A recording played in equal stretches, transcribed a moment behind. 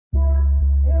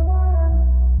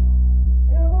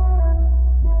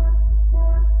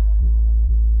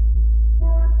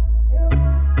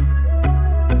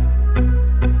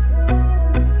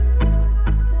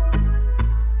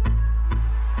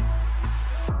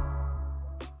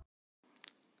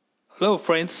Hello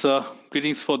friends,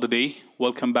 greetings for the day.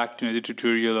 Welcome back to another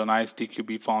tutorial on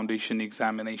ISTQB Foundation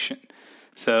examination.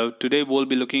 So today we'll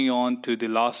be looking on to the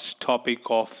last topic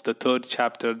of the third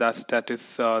chapter, that's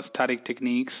static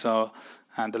techniques,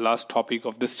 and the last topic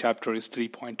of this chapter is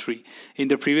 3.3. In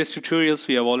the previous tutorials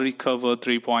we have already covered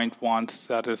 3.1,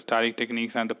 that is static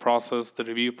techniques and the process, the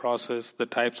review process, the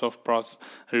types of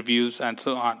reviews and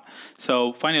so on.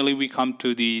 So finally we come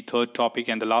to the third topic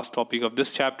and the last topic of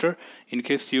this chapter. In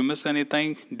case you miss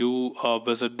anything, do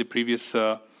visit the previous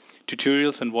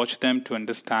tutorials and watch them to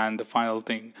understand the final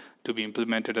thing to be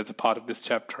implemented as a part of this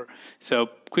chapter. So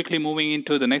quickly moving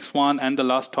into the next one and the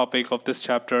last topic of this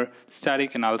chapter,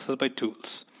 static analysis by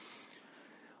tools.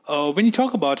 When you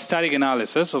talk about static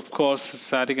analysis, of course,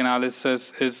 static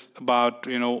analysis is about,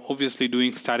 obviously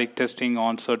doing static testing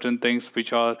on certain things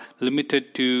which are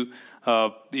limited to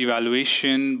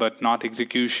evaluation but not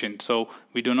execution. So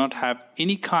we do not have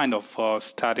any kind of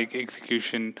static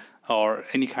execution or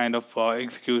any kind of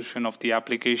execution of the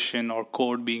application or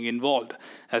code being involved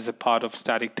as a part of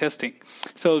static testing.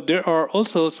 So there are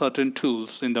also certain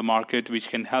tools in the market which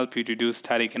can help you to do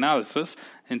static analysis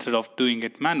instead of doing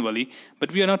it manually.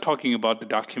 But we are not talking about the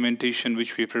documentation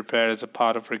which we prepare as a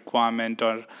part of requirement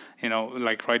or,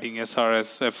 like writing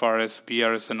SRS, FRS,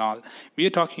 BRS and all. We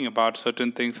are talking about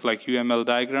certain things like UML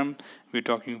diagram. We're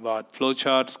talking about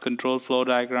flowcharts, control flow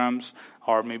diagrams,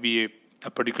 or maybe a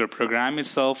particular program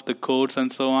itself, the codes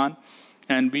and so on.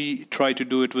 And we try to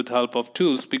do it with help of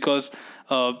tools because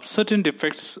certain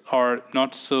defects are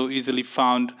not so easily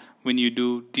found when you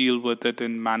do deal with it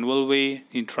in manual way,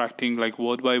 interacting like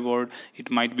word by word. It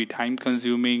might be time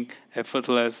consuming,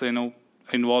 effortless,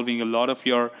 involving a lot of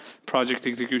your project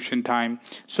execution time.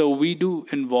 So we do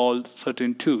involve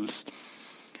certain tools.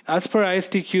 As per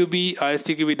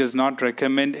ISTQB does not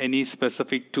recommend any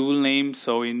specific tool name.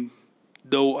 So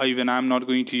though even I'm not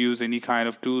going to use any kind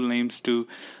of tool names to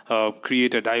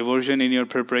create a diversion in your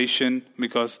preparation,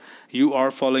 because you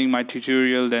are following my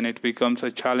tutorial, then it becomes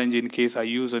a challenge. In case I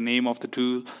use a name of the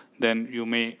tool, then you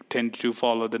may tend to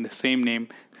follow the same name.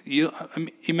 I'm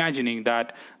imagining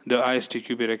that the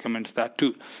ISTQB recommends that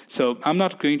too. So I'm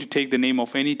not going to take the name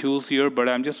of any tools here, but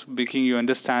I'm just making you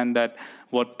understand that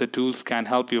what the tools can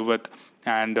help you with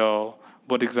and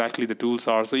what exactly the tools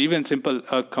are. So even simple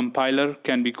compiler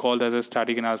can be called as a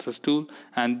static analysis tool,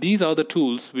 and these are the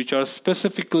tools which are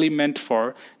specifically meant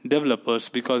for developers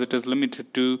because it is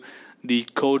limited to the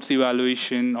codes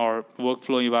evaluation or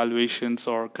workflow evaluations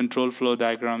or control flow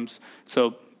diagrams.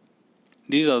 So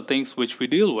these are the things which we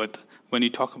deal with when you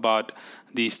talk about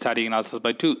the static analysis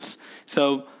by tools.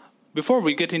 So before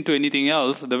we get into anything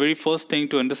else, the very first thing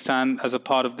to understand as a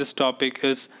part of this topic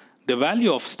is the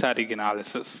value of static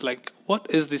analysis. Like, what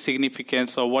is the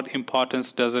significance or what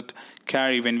importance does it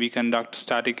carry when we conduct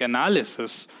static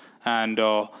analysis, and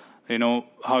how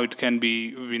it can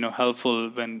be helpful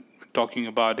when talking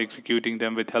about executing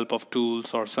them with help of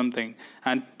tools or something,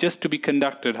 and just to be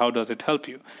conducted, how does it help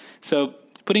you? So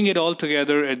putting it all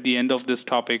together at the end of this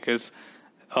topic is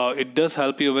it does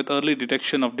help you with early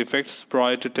detection of defects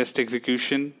prior to test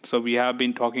execution. So we have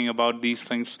been talking about these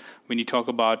things when you talk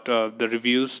about the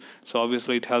reviews. So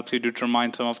obviously it helps you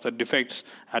determine some of the defects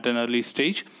at an early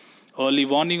stage. Early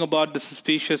warning about the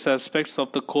suspicious aspects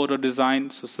of the code or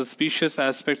design. So suspicious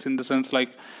aspects in the sense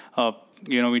like,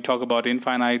 we talk about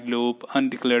infinite loop,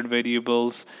 undeclared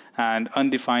variables, and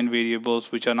undefined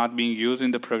variables which are not being used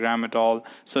in the program at all.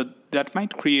 So that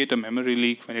might create a memory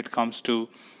leak when it comes to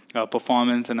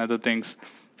performance and other things.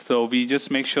 So we just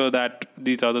make sure that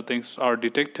these other things are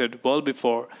detected well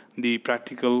before the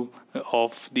practical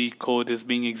of the code is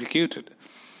being executed.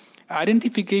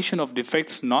 Identification of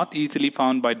defects not easily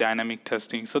found by dynamic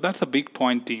testing. So that's a big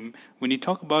point, team. When you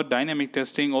talk about dynamic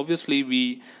testing, obviously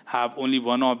we have only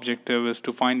one objective, is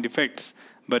to find defects.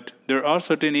 But there are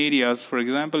certain areas, for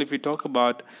example, if you talk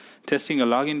about testing a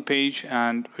login page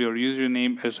and your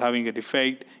username is having a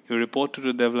defect, you report to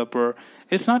the developer,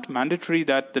 it's not mandatory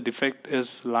that the defect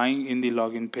is lying in the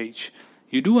login page.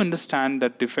 You do understand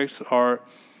that defects are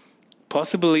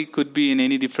possibly could be in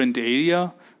any different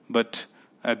area, but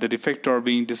the defect are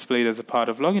being displayed as a part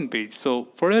of login page. So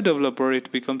for a developer,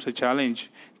 it becomes a challenge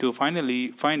to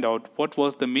finally find out what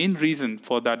was the main reason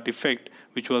for that defect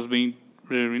which was being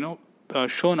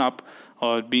shown up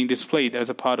or being displayed as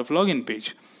a part of login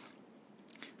page.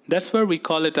 That's where we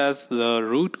call it as the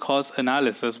root cause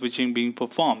analysis, which is being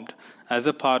performed as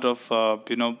a part of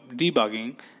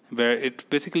debugging, where it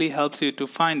basically helps you to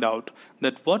find out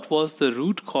that what was the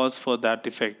root cause for that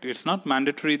defect. It's not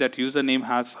mandatory that username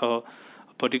has a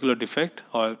particular defect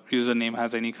or username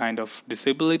has any kind of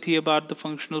disability about the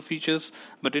functional features,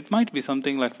 but it might be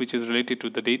something like which is related to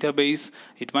the database,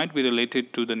 it might be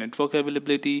related to the network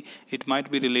availability, it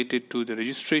might be related to the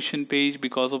registration page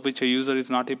because of which a user is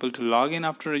not able to log in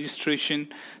after registration.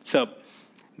 So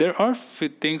there are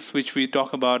things which we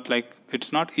talk about, like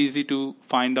it's not easy to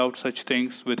find out such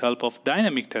things with help of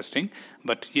dynamic testing,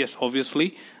 but yes,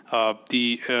 obviously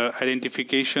the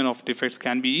identification of defects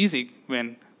can be easy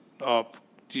when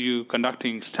you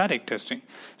conducting static testing.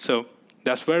 So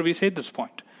that's where we say this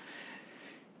point.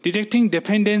 Detecting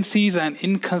dependencies and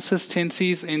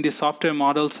inconsistencies in the software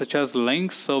models such as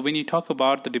links. So when you talk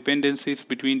about the dependencies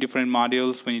between different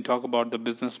modules, when you talk about the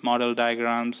business model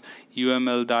diagrams,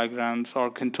 UML diagrams, or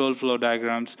control flow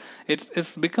diagrams,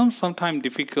 it's become sometimes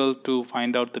difficult to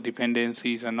find out the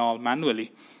dependencies and all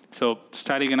manually. So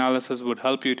static analysis would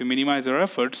help you to minimize your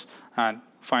efforts and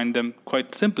find them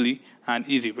quite simply and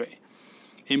easy way.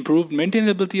 Improved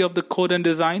maintainability of the code and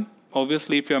design.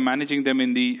 Obviously, if you're managing them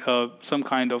in the some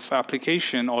kind of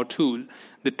application or tool,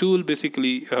 the tool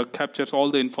basically captures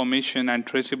all the information and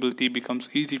traceability becomes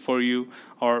easy for you,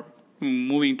 or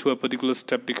moving to a particular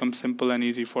step becomes simple and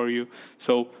easy for you.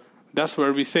 So that's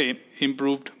where we say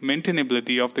improved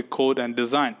maintainability of the code and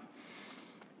design.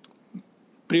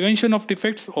 Prevention of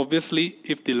defects. Obviously,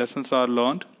 if the lessons are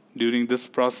learned during this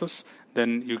process,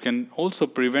 then you can also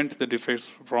prevent the defects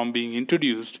from being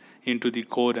introduced into the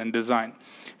code and design.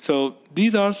 So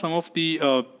these are some of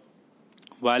the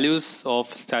values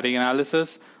of static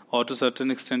analysis, or to a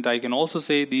certain extent I can also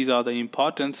say these are the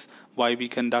importance why we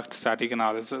conduct static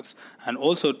analysis. And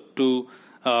also to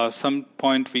some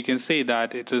point we can say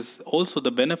that it is also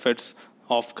the benefits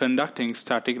of conducting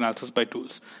static analysis by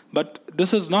tools. But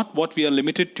this is not what we are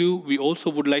limited to. We also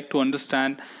would like to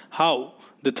understand how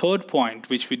the third point,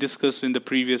 which we discussed in the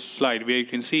previous slide, where you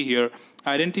can see here,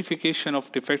 identification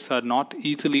of defects are not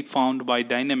easily found by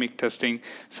dynamic testing.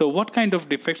 So what kind of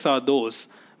defects are those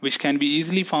which can be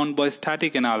easily found by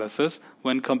static analysis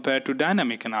when compared to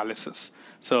dynamic analysis?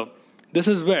 So this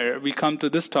is where we come to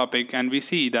this topic, and we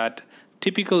see that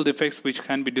typical defects which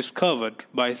can be discovered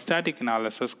by static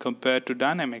analysis compared to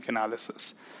dynamic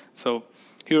analysis. So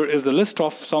here is the list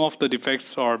of some of the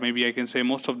defects, or maybe I can say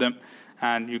most of them,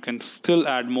 and you can still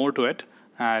add more to it,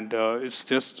 and it's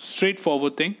just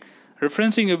straightforward thing.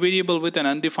 Referencing a variable with an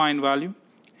undefined value,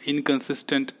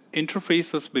 inconsistent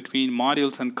interfaces between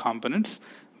modules and components,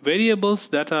 variables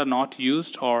that are not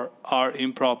used or are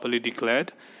improperly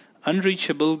declared,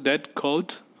 unreachable dead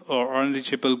code or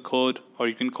unreachable code, or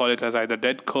you can call it as either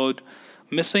dead code,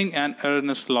 missing and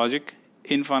erroneous logic,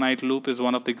 infinite loop is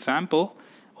one of the example,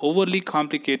 overly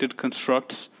complicated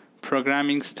constructs,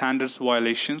 programming standards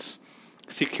violations,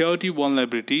 security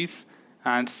vulnerabilities,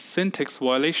 and syntax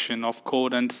violation of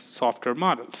code and software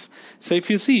models. So if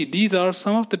you see, these are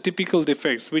some of the typical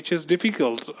defects, which is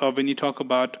difficult when you talk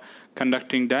about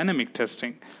conducting dynamic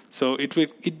testing. So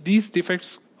these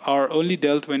defects are only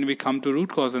dealt when we come to root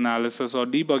cause analysis or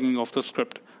debugging of the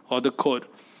script or the code.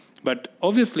 But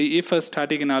obviously, if a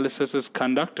static analysis is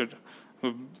conducted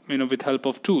with help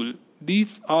of tool,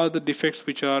 these are the defects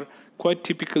which are quite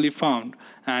typically found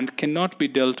and cannot be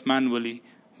dealt manually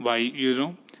by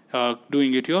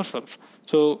doing it yourself.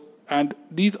 So, and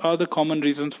these are the common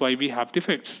reasons why we have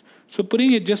defects. So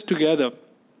putting it just together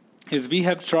is we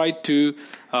have tried to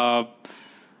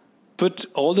put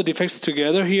all the defects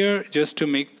together here just to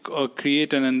make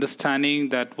create an understanding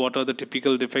that what are the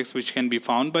typical defects which can be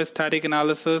found by static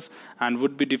analysis and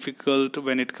would be difficult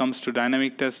when it comes to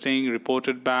dynamic testing,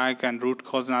 reported back, and root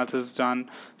cause analysis done.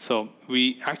 So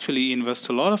we actually invest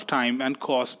a lot of time and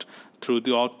cost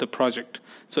throughout the project.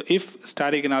 So if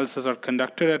static analysis are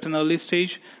conducted at an early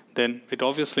stage, then it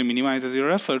obviously minimizes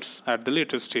your efforts at the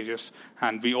later stages.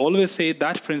 And we always say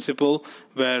that principle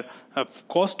where a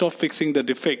cost of fixing the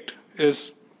defect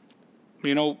is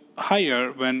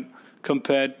higher when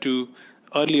compared to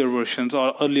earlier versions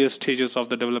or earlier stages of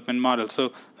the development model.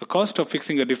 So the cost of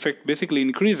fixing a defect basically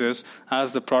increases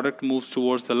as the product moves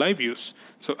towards the live use.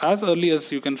 So as early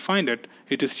as you can find it,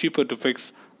 it is cheaper to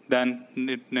fix than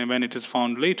when it is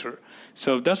found later.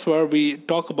 So that's where we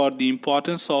talk about the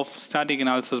importance of static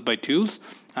analysis by tools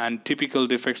and typical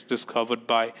defects discovered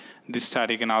by the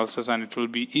static analysis, and it will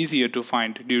be easier to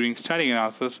find during static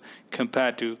analysis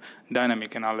compared to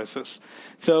dynamic analysis.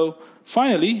 So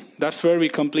finally, that's where we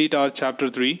complete our chapter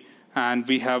 3, and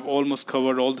we have almost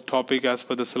covered all the topic as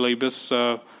per the syllabus,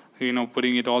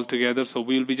 putting it all together. So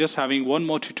we'll be just having one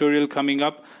more tutorial coming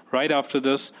up right after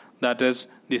this, that is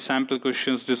the sample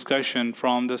questions discussion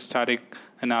from the static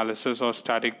analysis or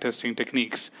static testing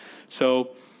techniques.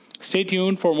 So stay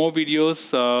tuned for more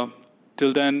videos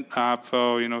till then,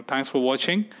 thanks for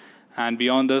watching. And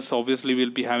beyond this, obviously,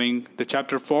 we'll be having the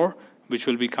chapter 4, which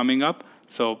will be coming up.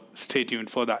 So stay tuned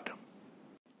for that.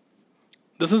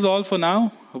 This is all for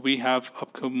now. We have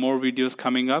more videos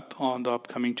coming up on the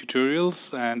upcoming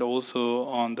tutorials and also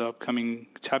on the upcoming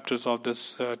chapters of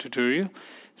this tutorial.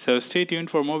 So stay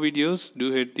tuned for more videos.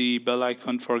 Do hit the bell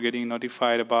icon for getting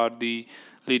notified about the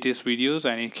latest videos.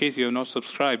 And in case you have not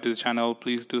subscribed to the channel,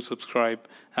 please do subscribe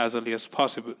as early as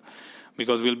possible,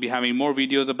 because we'll be having more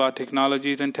videos about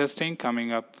technologies and testing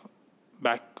coming up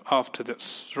back after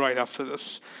this, right after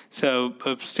this. So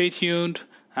stay tuned,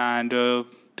 and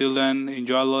till then,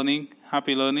 enjoy learning.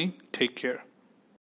 Happy learning. Take care.